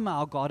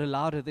 Somehow God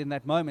allowed it in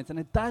that moment, and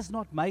it does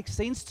not make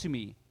sense to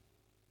me.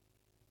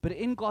 But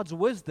in God's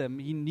wisdom,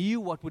 He knew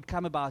what would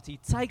come about. He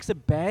takes a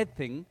bad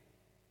thing,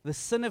 the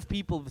sin of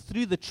people,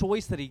 through the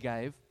choice that He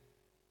gave.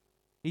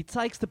 He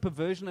takes the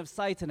perversion of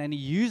Satan, and He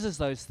uses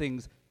those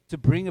things to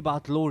bring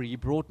about glory. He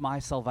brought my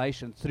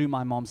salvation through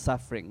my mom's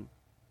suffering.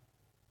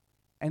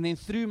 And then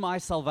through my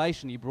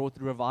salvation, He brought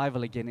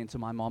revival again into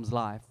my mom's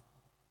life.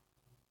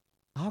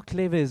 How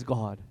clever is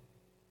God?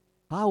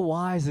 How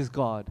wise is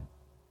God?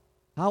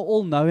 How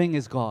all-knowing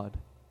is God?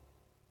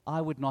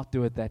 I would not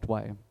do it that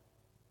way.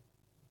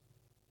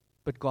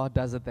 but God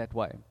does it that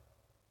way.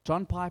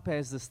 John Piper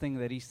has this thing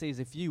that he says,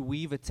 if you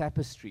weave a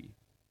tapestry,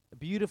 a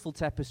beautiful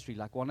tapestry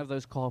like one of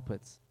those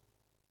carpets,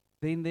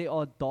 then there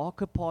are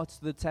darker parts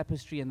to the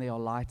tapestry and there are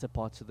lighter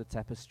parts to the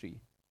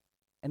tapestry.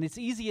 And it's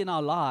easy in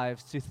our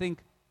lives to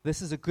think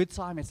this is a good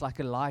time, it's like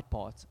a light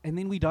part, and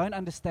then we don't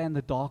understand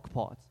the dark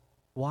part.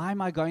 Why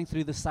am I going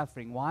through the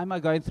suffering? Why am I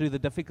going through the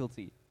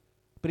difficulty?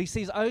 But he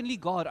says only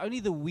God, only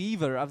the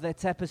weaver of that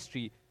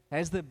tapestry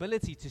has the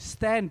ability to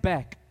stand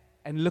back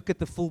and look at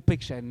the full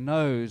picture and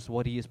knows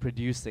what he is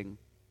producing.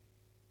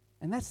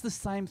 And that's the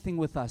same thing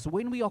with us.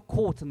 When we are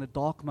caught in the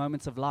dark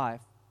moments of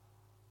life,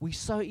 we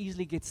so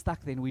easily get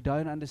stuck there and we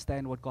don't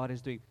understand what God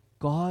is doing.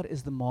 God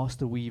is the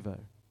master weaver.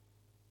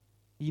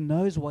 He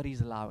knows what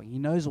he's allowing. He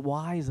knows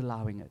why he's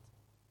allowing it.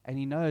 And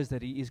he knows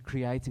that he is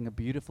creating a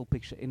beautiful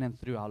picture in and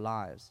through our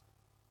lives,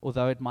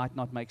 although it might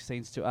not make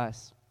sense to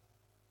us.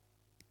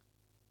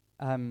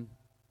 I'm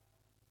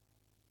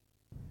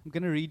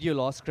going to read you a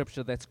last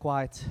scripture that's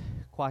quite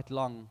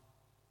long.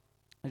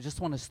 I just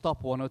want to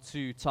stop one or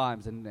two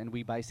times, and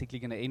we're basically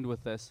going to end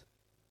with this.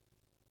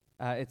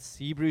 It's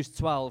Hebrews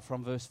 12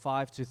 from verse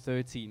 5 to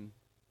 13.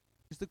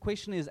 Because the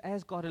question is,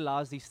 as God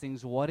allows these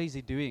things, what is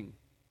he doing?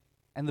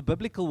 And the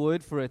biblical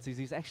word for it is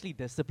he's actually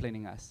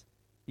disciplining us.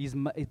 He's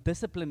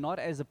discipline not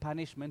as a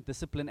punishment,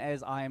 discipline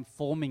as I am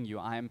forming you.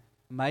 I am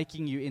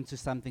making you into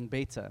something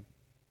better.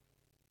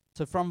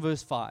 So from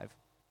verse 5, it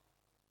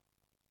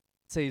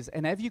says,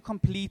 and have you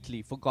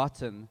completely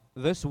forgotten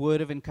this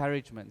word of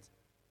encouragement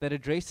that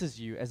addresses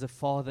you as a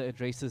father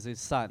addresses his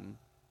son?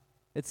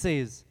 It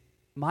says,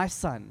 my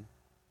son,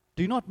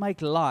 do not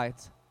make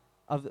light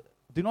of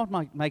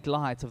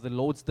the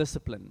Lord's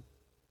discipline,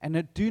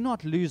 and do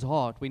not lose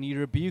heart when he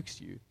rebukes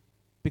you,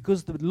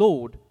 because the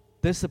Lord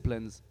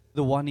disciplines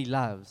the one he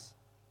loves,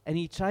 and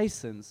he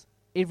chastens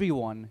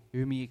everyone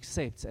whom he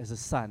accepts as a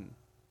son.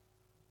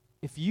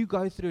 If you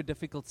go through a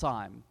difficult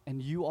time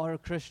and you are a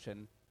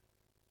Christian,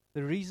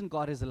 the reason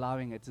God is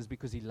allowing it is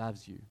because he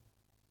loves you.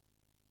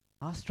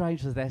 How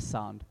strange does that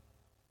sound?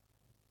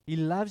 He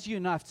loves you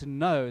enough to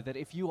know that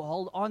if you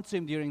hold on to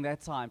him during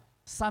that time,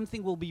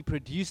 something will be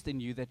produced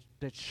in you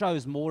that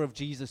shows more of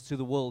Jesus to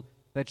the world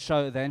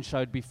than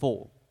showed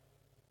before.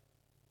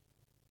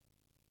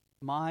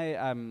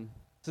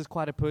 This is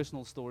quite a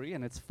personal story,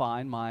 and it's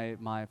fine.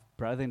 My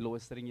brother-in-law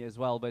is sitting here as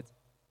well, but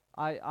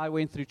I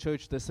went through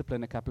church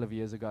discipline a couple of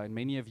years ago, and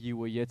many of you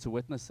were here to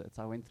witness it.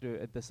 I went through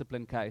a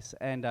discipline case,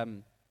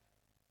 and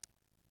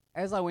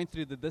as I went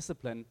through the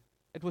discipline,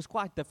 it was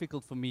quite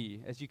difficult for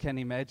me, as you can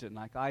imagine.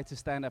 Like, I had to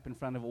stand up in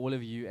front of all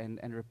of you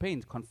and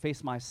repent,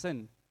 confess my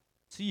sin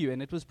to you,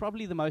 and it was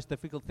probably the most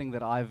difficult thing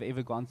that I've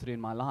ever gone through in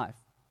my life.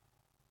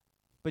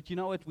 But you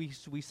know what?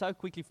 We so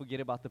quickly forget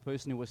about the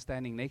person who was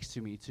standing next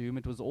to me, to whom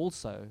it was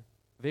also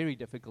very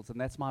difficult, and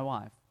that's my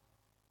wife.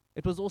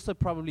 It was also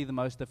probably the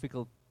most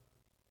difficult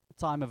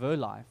time of her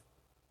life.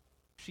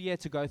 She had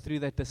to go through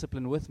that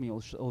discipline with me,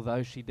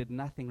 although she did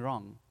nothing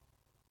wrong.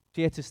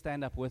 She had to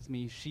stand up with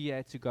me. She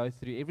had to go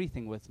through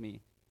everything with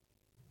me.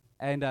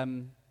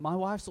 And my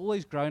wife's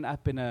always grown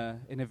up in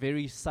a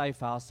very safe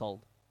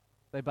household.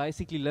 They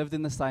basically lived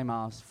in the same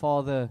house.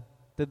 Father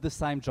did the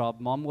same job.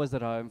 Mom was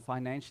at home.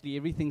 Financially,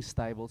 everything's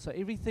stable. So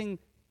everything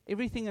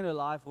in her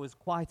life was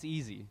quite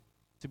easy,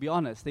 to be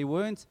honest. There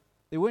weren't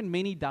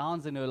many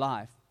downs in her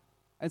life.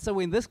 And so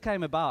when this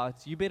came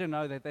about, you better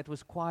know that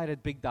was quite a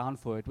big down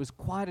for her. It was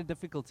quite a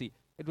difficulty.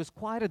 It was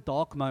quite a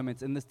dark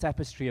moment in this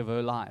tapestry of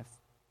her life.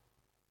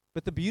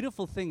 But the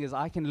beautiful thing is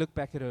I can look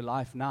back at her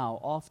life now,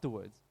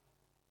 afterwards,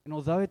 and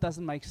although it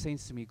doesn't make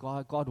sense to me,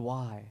 God,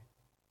 why?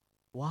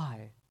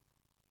 Why?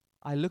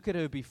 I look at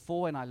her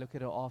before and I look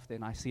at her after,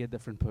 and I see a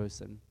different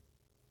person.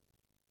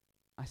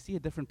 I see a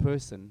different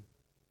person.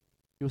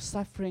 Your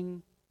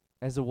suffering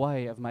has a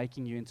way of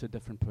making you into a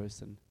different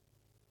person.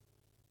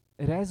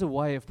 It has a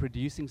way of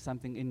producing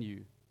something in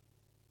you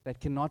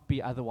that cannot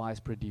be otherwise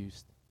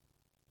produced.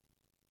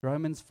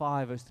 Romans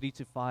 5, verse 3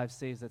 to 5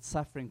 says that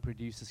suffering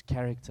produces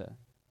character.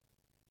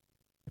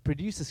 It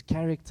produces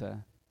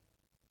character.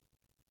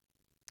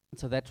 And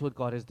so that's what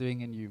God is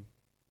doing in you.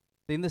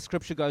 Then the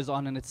scripture goes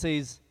on and it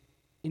says,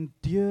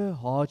 endure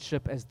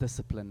hardship as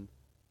discipline.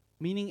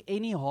 Meaning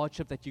any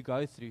hardship that you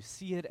go through,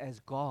 see it as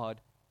God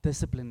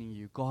disciplining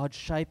you, God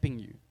shaping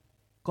you.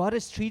 God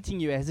is treating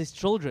you as his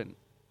children.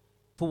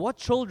 For what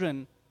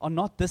children are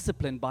not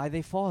disciplined by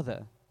their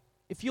father?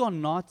 If you are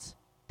not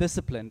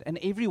disciplined, and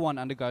everyone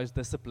undergoes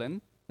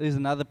discipline, there's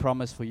another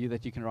promise for you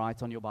that you can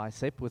write on your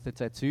bicep with a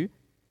tattoo,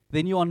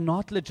 then you are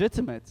not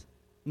legitimate,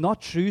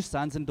 not true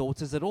sons and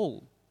daughters at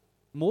all.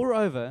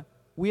 Moreover,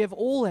 we have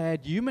all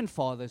had human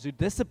fathers who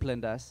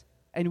disciplined us,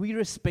 and we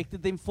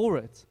respected them for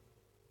it.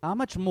 How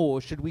much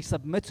more should we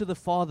submit to the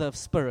Father of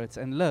spirits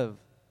and live?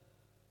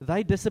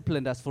 They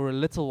disciplined us for a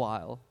little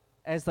while,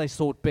 as they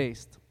sought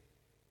best.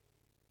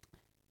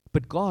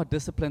 But God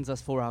disciplines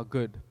us for our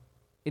good,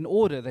 in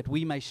order that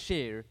we may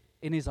share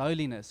in his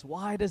holiness.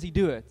 Why does he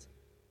do it?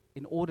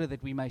 In order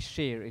that we may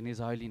share in his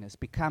holiness,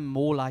 become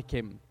more like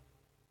him.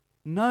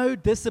 No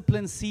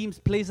discipline seems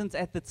pleasant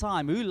at the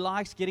time. Who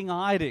likes getting a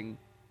hiding?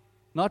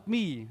 Not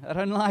me. I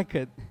don't like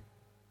it.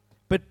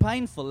 But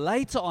painful.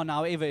 Later on,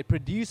 however, it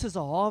produces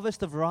a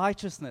harvest of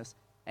righteousness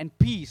and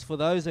peace for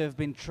those who have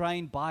been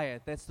trained by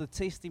it. That's the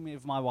testimony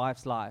of my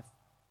wife's life.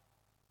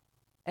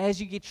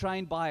 As you get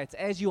trained by it,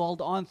 as you hold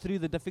on through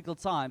the difficult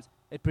times,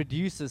 it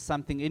produces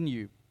something in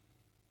you.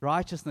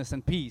 Righteousness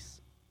and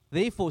peace.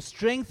 Therefore,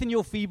 strengthen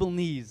your feeble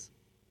knees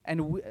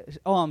and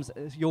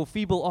your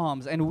feeble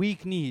arms and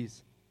weak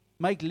knees.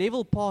 Make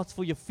level paths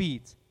for your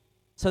feet,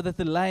 so that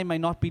the lame may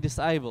not be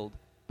disabled,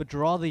 but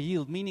rather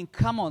yield. Meaning,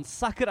 come on,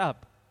 suck it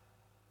up.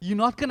 You're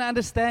not going to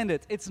understand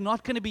it. It's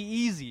not going to be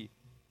easy.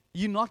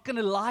 You're not going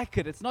to like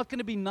it. It's not going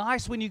to be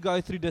nice when you go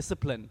through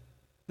discipline.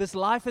 This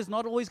life is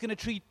not always going to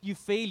treat you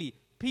fairly.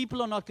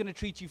 People are not going to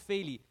treat you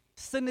fairly.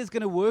 Sin is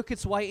going to work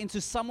its way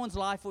into someone's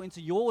life or into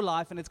your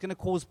life, and it's going to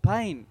cause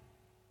pain.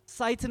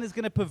 Satan is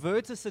going to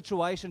pervert a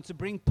situation to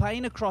bring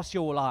pain across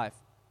your life.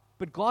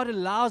 But God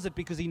allows it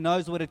because He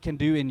knows what it can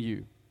do in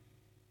you.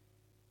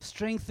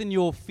 Strengthen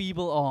your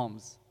feeble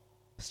arms.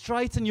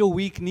 Straighten your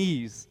weak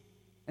knees.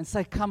 And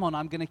say, come on,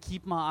 I'm going to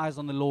keep my eyes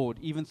on the Lord,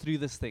 even through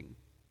this thing.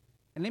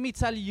 And let me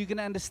tell you, you're going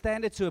to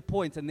understand it to a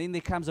point, and then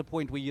there comes a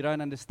point where you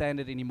don't understand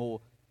it anymore,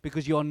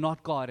 because you are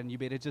not God, and you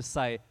better just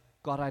say,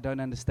 God, I don't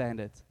understand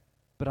it,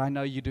 but I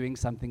know you're doing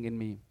something in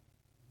me.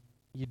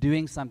 You're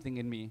doing something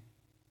in me.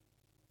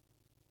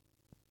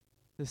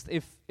 Just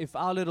if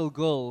our little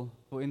girl,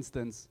 for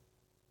instance,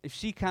 if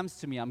she comes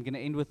to me, I'm going to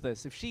end with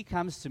this. If she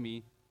comes to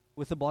me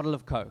with a bottle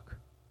of Coke,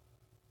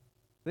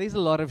 there's a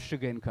lot of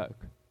sugar in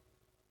Coke.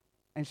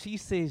 And she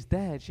says,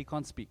 Dad, she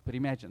can't speak, but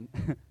imagine,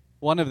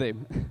 one of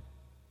them,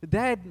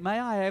 Dad, may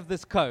I have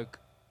this Coke?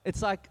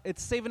 It's like,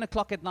 it's 7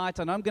 o'clock at night,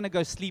 and I'm going to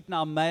go sleep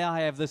now. May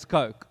I have this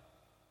Coke?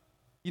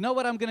 You know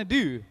what I'm going to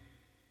do?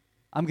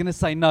 I'm going to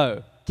say,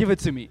 no, give it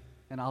to me,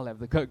 and I'll have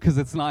the Coke because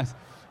it's nice.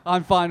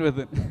 I'm fine with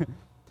it.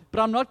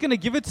 But I'm not going to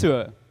give it to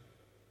her.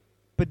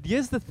 But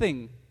here's the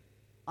thing.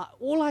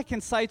 All I can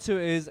say to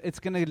her is, it's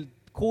going to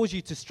cause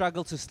you to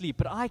struggle to sleep.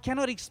 But I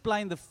cannot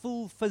explain the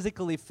full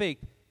physical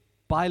effect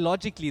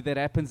biologically that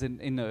happens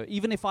in her,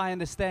 even if I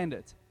understand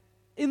it.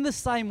 In the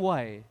same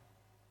way,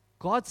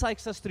 God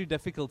takes us through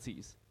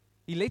difficulties.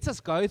 He lets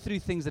us go through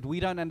things that we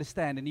don't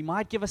understand, and He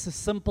might give us a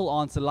simple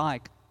answer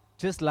like,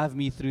 just love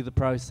me through the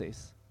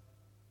process.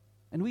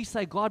 And we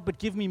say, God, but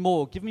give me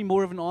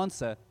more of an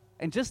answer.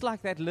 And just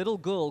like that little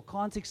girl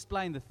can't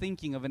explain the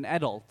thinking of an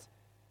adult,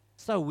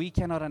 so we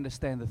cannot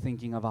understand the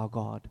thinking of our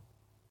God.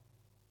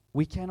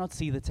 We cannot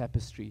see the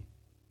tapestry.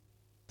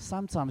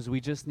 Sometimes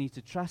we just need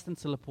to trust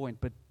until a point,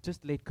 but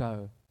just let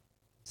go.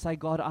 Say,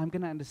 God, I'm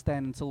going to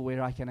understand until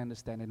where I can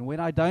understand. And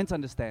when I don't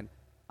understand,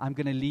 I'm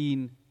going to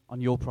lean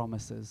on your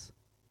promises.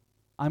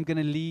 I'm going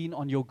to lean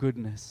on your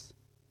goodness.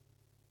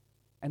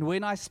 And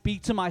when I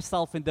speak to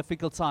myself in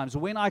difficult times,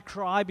 when I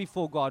cry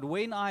before God,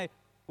 when I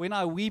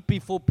weep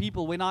before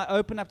people, when I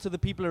open up to the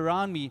people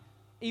around me,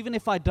 even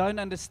if I don't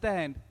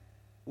understand,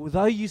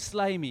 though you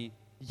slay me,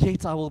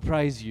 yet I will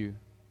praise you.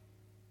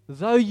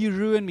 Though you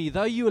ruin me,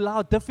 though you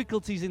allow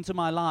difficulties into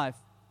my life,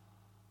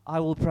 I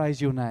will praise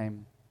your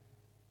name.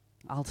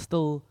 I'll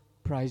still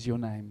praise your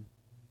name.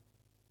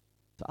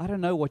 So I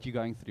don't know what you're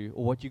going through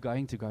or what you're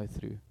going to go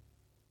through.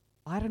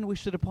 I don't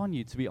wish it upon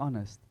you, to be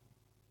honest.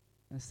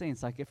 In a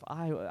sense, like if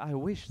I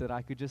wish that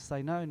I could just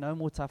say, no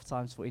more tough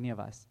times for any of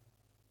us.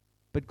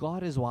 But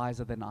God is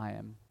wiser than I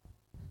am.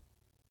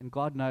 And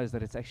God knows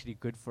that it's actually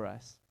good for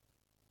us.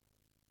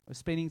 I was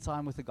spending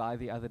time with a guy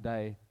the other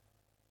day,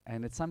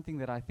 and it's something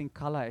that I think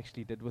Kala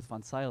actually did with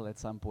Van Sale at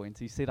some point.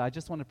 He said, I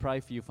just want to pray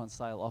for you, Van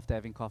Sale, after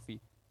having coffee.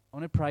 I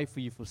want to pray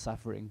for you for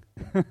suffering.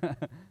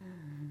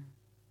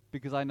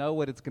 Because I know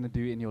what it's going to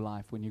do in your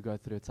life when you go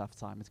through a tough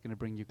time. It's going to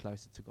bring you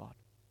closer to God.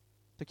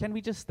 So can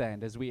we just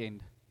stand as we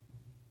end?